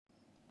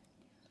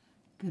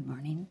Good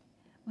morning.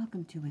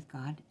 Welcome to With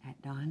God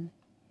at Dawn.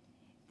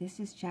 This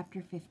is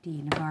chapter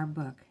 15 of our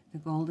book, The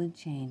Golden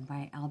Chain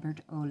by Albert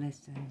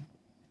Oleson.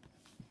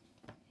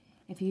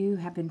 If you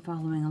have been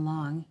following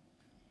along,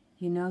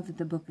 you know that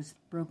the book is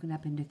broken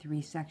up into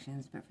 3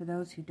 sections, but for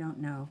those who don't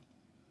know,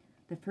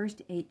 the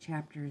first 8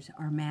 chapters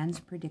are man's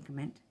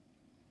predicament.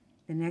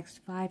 The next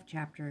 5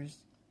 chapters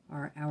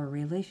are our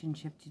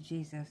relationship to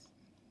Jesus,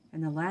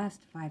 and the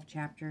last 5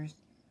 chapters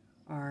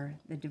are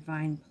the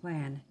divine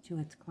plan to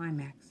its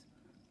climax.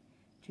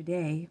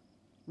 Today,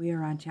 we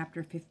are on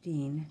chapter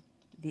 15,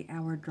 The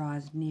Hour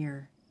Draws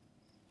Near.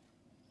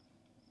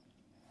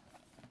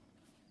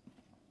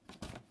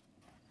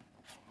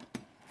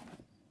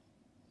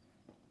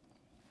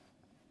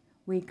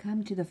 We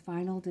come to the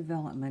final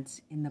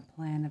developments in the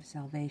plan of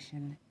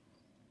salvation.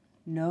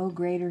 No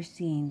greater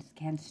scenes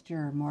can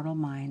stir mortal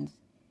minds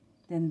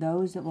than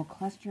those that will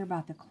cluster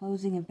about the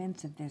closing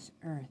events of this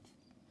earth.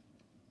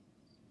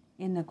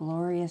 In the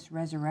glorious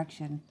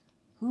resurrection,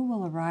 who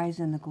will arise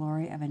in the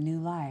glory of a new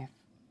life?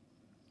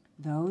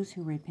 Those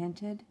who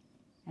repented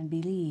and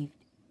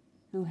believed,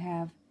 who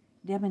have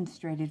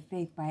demonstrated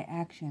faith by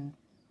action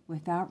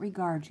without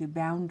regard to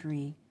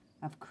boundary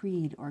of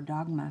creed or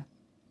dogma.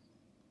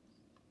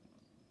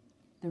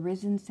 The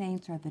risen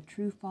saints are the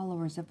true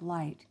followers of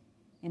light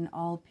in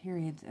all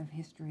periods of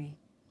history.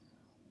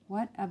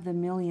 What of the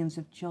millions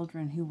of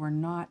children who were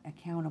not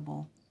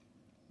accountable?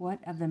 What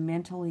of the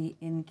mentally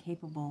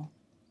incapable?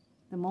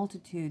 The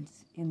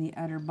multitudes in the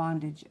utter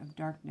bondage of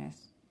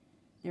darkness?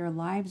 Their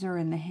lives are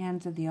in the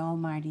hands of the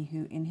Almighty,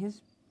 who in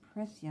his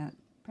prescience,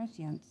 I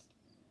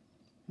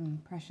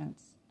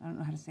don't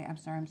know how to say it. I'm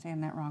sorry, I'm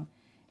saying that wrong.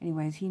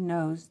 Anyways, he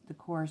knows the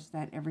course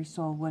that every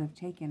soul would have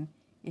taken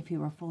if he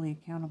were fully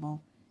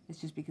accountable.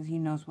 It's just because he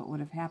knows what would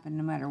have happened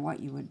no matter what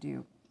you would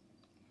do.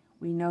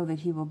 We know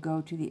that he will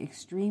go to the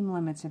extreme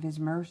limits of his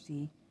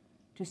mercy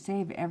to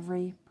save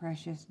every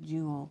precious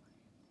jewel.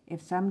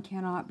 If some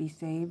cannot be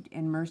saved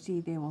in mercy,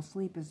 they will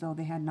sleep as though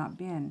they had not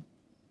been.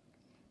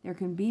 There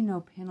can be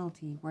no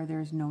penalty where there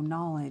is no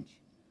knowledge.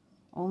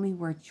 Only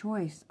where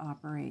choice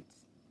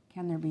operates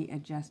can there be a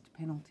just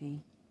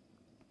penalty.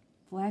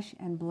 Flesh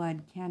and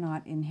blood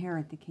cannot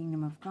inherit the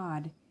kingdom of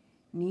God,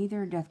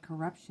 neither doth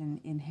corruption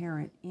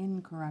inherit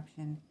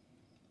incorruption.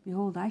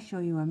 Behold, I show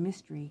you a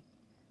mystery.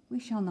 We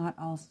shall not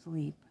all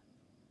sleep,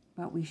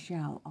 but we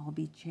shall all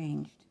be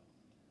changed.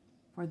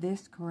 For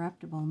this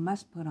corruptible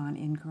must put on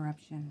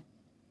incorruption,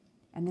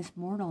 and this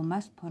mortal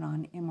must put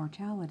on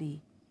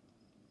immortality.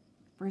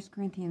 1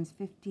 Corinthians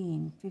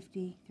 15,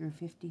 50 through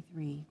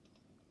 53.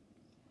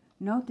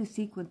 Note the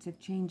sequence of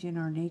change in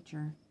our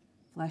nature.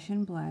 Flesh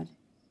and blood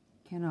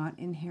cannot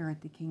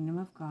inherit the kingdom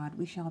of God.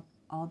 We shall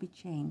all be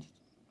changed.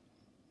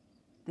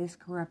 This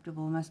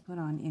corruptible must put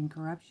on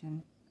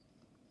incorruption.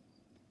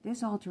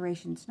 This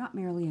alteration is not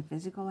merely a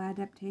physical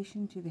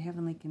adaptation to the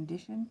heavenly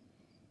condition.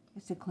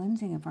 It's a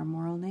cleansing of our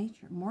mortal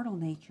nature.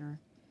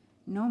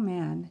 No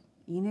man,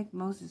 Enoch,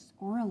 Moses,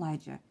 or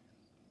Elijah,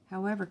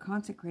 however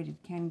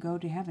consecrated, can go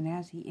to heaven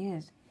as he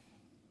is,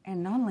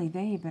 and not only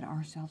they, but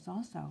ourselves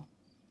also,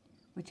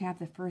 which have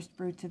the first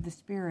fruits of the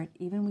Spirit,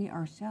 even we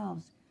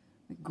ourselves,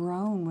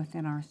 groan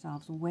within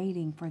ourselves,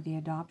 waiting for the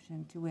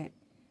adoption to it,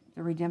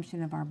 the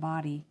redemption of our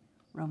body,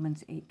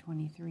 Romans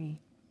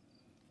 8:23.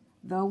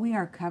 Though we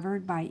are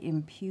covered by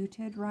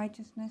imputed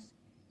righteousness,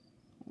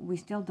 we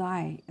still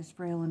die as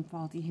frail and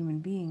faulty human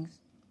beings,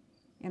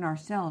 in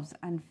ourselves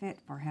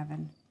unfit for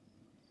heaven.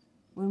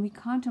 When we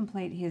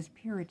contemplate his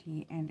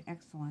purity and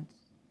excellence,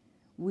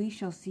 we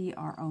shall see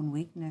our own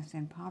weakness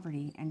and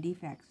poverty and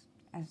defects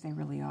as they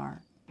really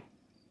are.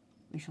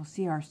 We shall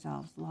see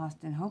ourselves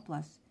lost and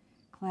hopeless,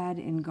 clad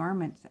in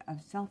garments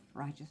of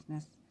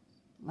self-righteousness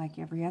like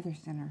every other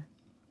sinner.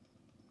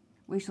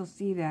 We shall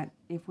see that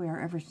if we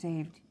are ever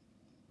saved,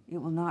 it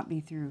will not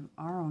be through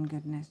our own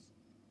goodness,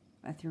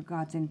 but through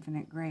God's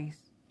infinite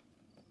grace.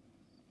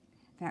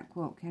 That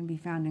quote can be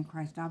found in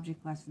Christ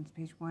Object Lessons,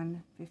 page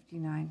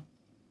 159.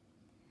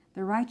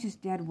 The righteous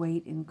dead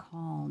wait in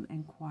calm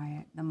and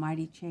quiet the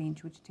mighty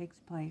change which takes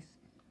place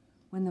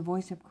when the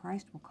voice of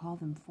Christ will call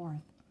them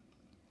forth.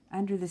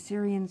 Under the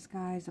Syrian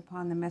skies,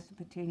 upon the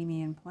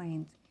Mesopotamian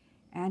plains,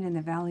 and in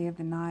the valley of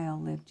the Nile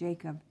lived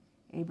Jacob,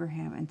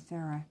 Abraham, and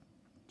Sarah,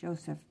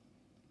 Joseph,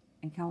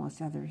 and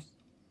countless others.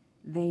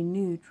 They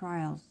knew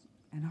trials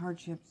and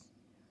hardships,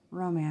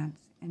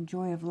 romance, and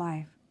joy of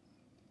life.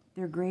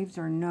 Their graves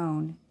are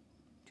known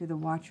to the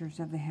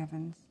watchers of the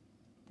heavens.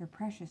 They're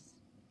precious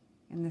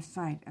in the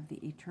sight of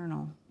the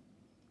eternal.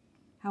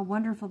 How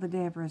wonderful the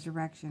day of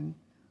resurrection,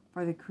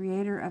 for the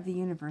Creator of the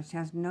universe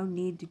has no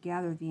need to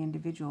gather the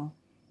individual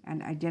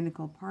and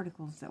identical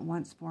particles that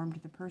once formed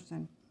the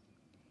person.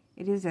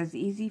 It is as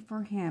easy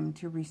for him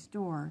to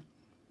restore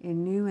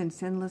in new and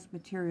sinless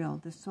material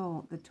the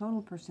soul, the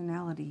total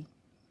personality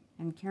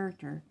and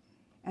character,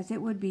 as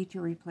it would be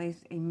to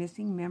replace a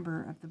missing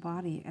member of the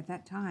body at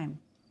that time.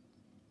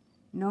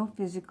 No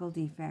physical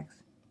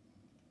defects,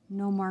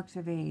 no marks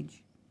of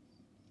age,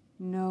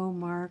 no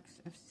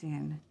marks of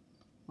sin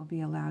will be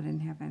allowed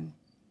in heaven.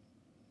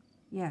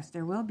 Yes,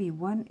 there will be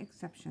one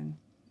exception.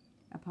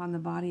 upon the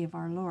body of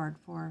our Lord,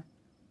 for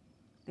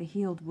the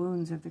healed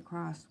wounds of the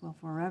cross will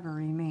forever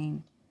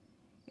remain,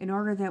 in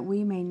order that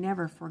we may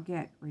never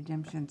forget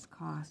redemption's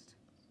cost.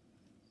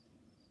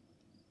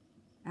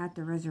 At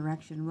the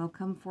resurrection will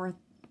come forth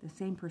the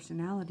same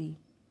personality,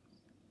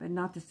 but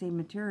not the same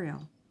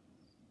material.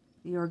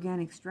 The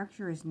organic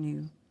structure is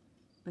new,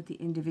 but the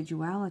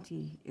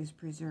individuality is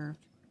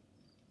preserved.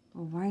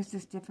 Well, why is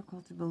this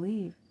difficult to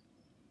believe?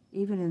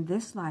 Even in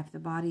this life, the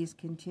body is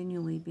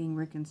continually being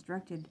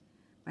reconstructed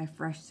by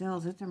fresh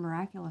cells. It's a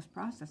miraculous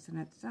process in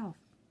itself.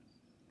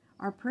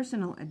 Our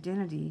personal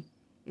identity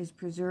is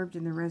preserved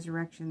in the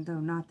resurrection, though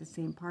not the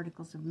same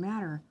particles of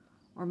matter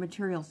or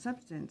material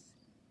substance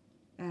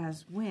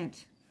as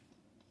went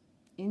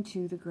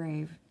into the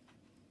grave.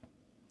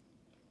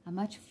 A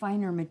much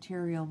finer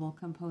material will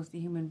compose the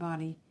human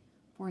body,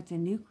 for it's a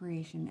new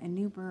creation, a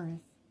new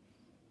birth.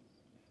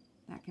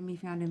 That can be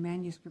found in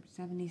manuscript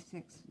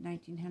 76,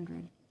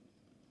 1900.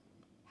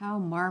 How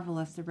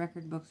marvelous the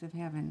record books of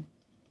heaven!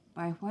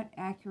 By what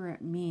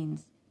accurate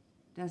means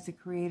does the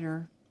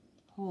Creator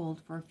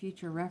hold for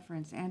future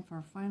reference and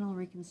for final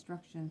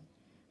reconstruction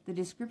the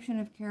description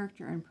of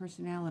character and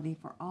personality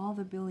for all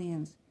the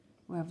billions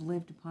who have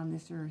lived upon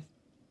this earth.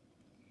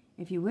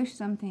 If you wish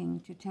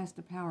something to test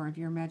the power of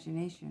your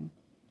imagination,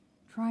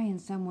 try in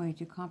some way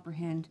to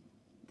comprehend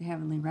the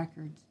heavenly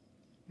records.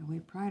 And we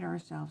pride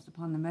ourselves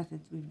upon the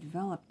methods we've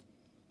developed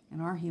in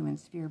our human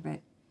sphere,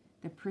 but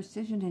the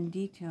precision and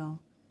detail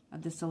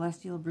of the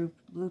celestial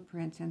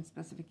blueprints and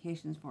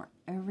specifications for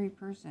every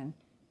person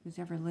who's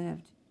ever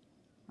lived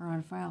are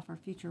on file for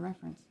future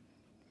reference.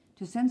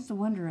 To sense the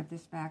wonder of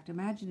this fact,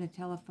 imagine a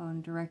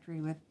telephone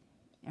directory with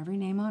every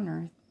name on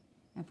earth,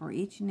 and for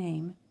each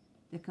name,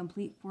 the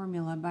complete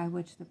formula by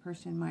which the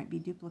person might be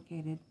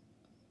duplicated.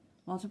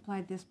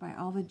 Multiply this by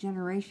all the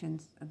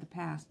generations of the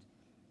past.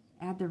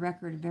 Add the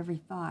record of every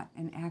thought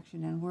and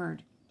action and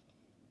word,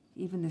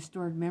 even the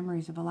stored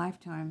memories of a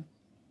lifetime,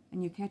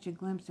 and you catch a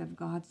glimpse of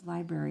God's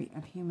library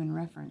of human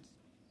reference.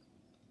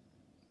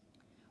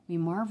 We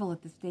marvel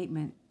at the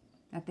statement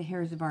that the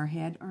hairs of our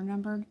head are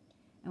numbered,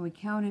 and we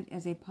count it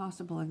as a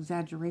possible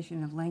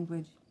exaggeration of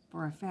language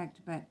for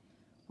effect, but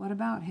what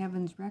about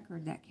heaven's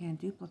record that can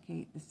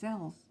duplicate the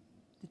cells,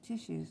 the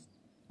tissues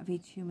of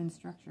each human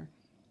structure,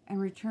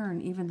 and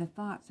return even the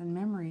thoughts and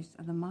memories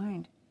of the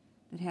mind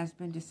that has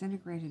been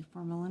disintegrated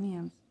for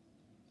millenniums?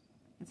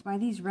 It's by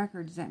these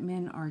records that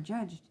men are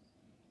judged,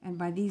 and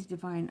by these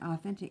divine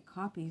authentic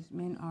copies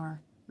men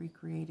are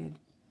recreated.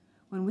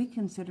 When we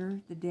consider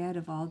the dead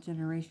of all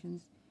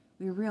generations,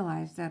 we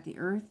realize that the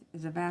earth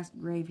is a vast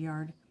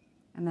graveyard,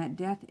 and that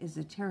death is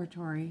the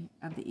territory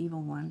of the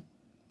evil one.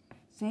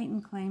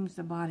 Satan claims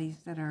the bodies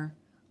that are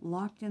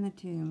locked in the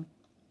tomb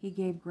he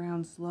gave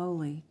ground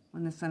slowly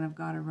when the Son of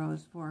God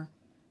arose, for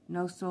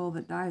no soul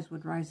that dies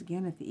would rise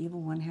again if the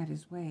evil one had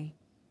his way.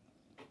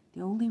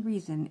 The only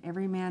reason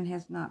every man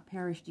has not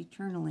perished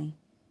eternally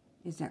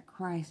is that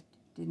Christ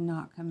did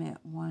not commit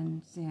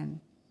one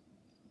sin.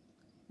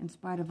 In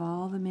spite of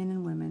all the men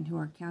and women who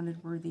are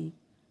counted worthy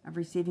of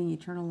receiving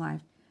eternal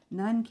life,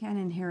 none can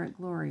inherit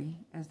glory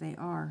as they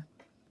are.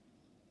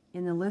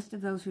 In the list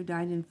of those who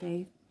died in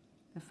faith,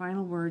 the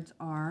final words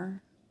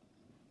are,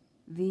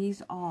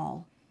 "These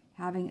all,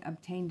 having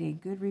obtained a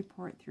good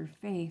report through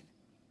faith,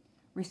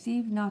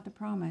 received not the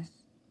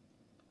promise."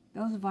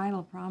 Those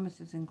vital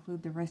promises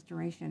include the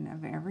restoration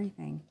of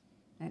everything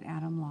that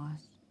Adam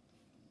lost: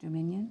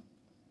 dominion,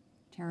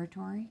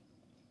 territory,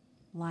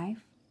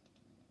 life,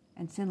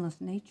 and sinless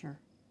nature.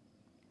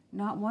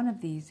 Not one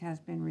of these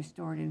has been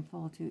restored in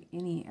full to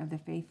any of the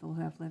faithful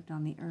who have lived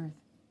on the earth.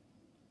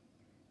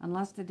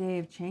 Unless the day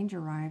of change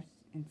arrives,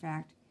 in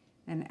fact,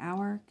 then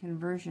our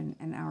conversion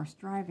and our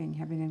striving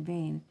have been in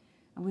vain,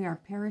 and we are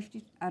perished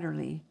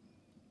utterly.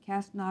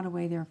 Cast not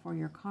away therefore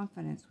your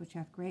confidence, which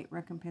hath great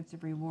recompense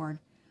of reward,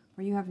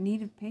 for you have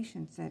need of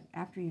patience, that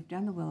after you've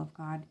done the will of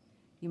God,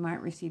 you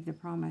might receive the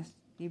promise.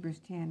 Hebrews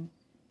 10,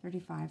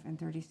 35 and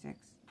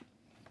 36.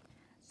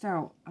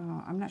 So,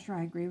 I'm not sure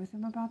I agree with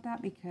him about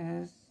that,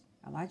 because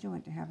Elijah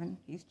went to heaven,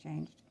 he's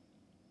changed.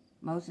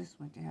 Moses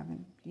went to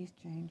heaven, he's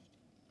changed.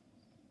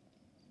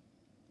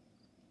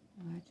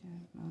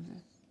 Elijah,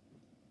 Moses,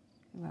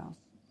 who else?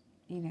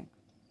 Enoch,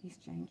 he's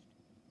changed.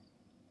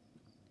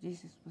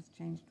 Jesus was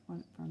changed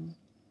from...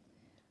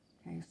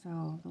 Okay,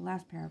 so the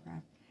last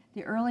paragraph.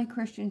 The early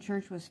Christian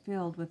church was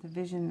filled with the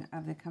vision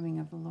of the coming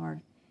of the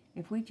Lord.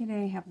 If we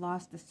today have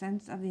lost the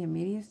sense of the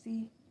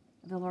immediacy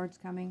of the Lord's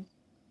coming,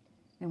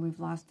 then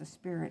we've lost the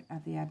spirit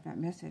of the Advent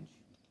message.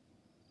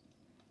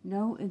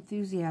 No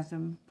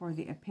enthusiasm for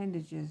the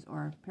appendages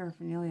or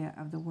paraphernalia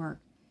of the work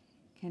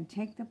can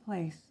take the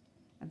place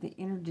of the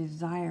inner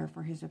desire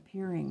for his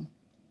appearing.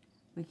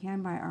 We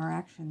can by our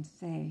actions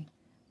say,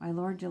 "My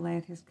Lord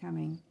delayeth his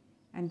coming,"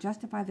 and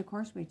justify the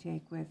course we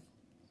take with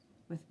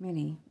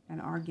many an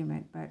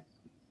argument, but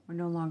we're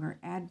no longer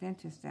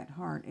Adventists at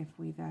heart if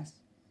we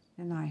thus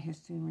deny his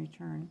soon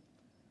return.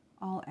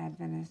 All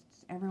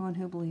Adventists, everyone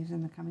who believes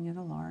in the coming of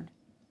the Lord,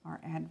 are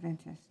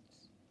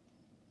Adventists.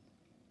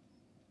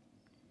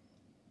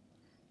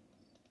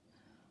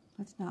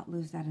 Let's not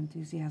lose that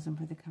enthusiasm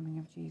for the coming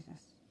of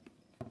Jesus.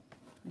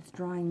 It's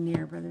drawing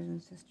near, brothers and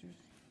sisters.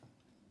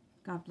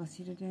 God bless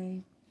you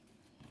today.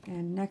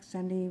 And next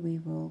Sunday we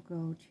will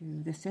go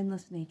to The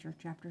Sinless Nature,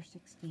 chapter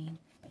 16.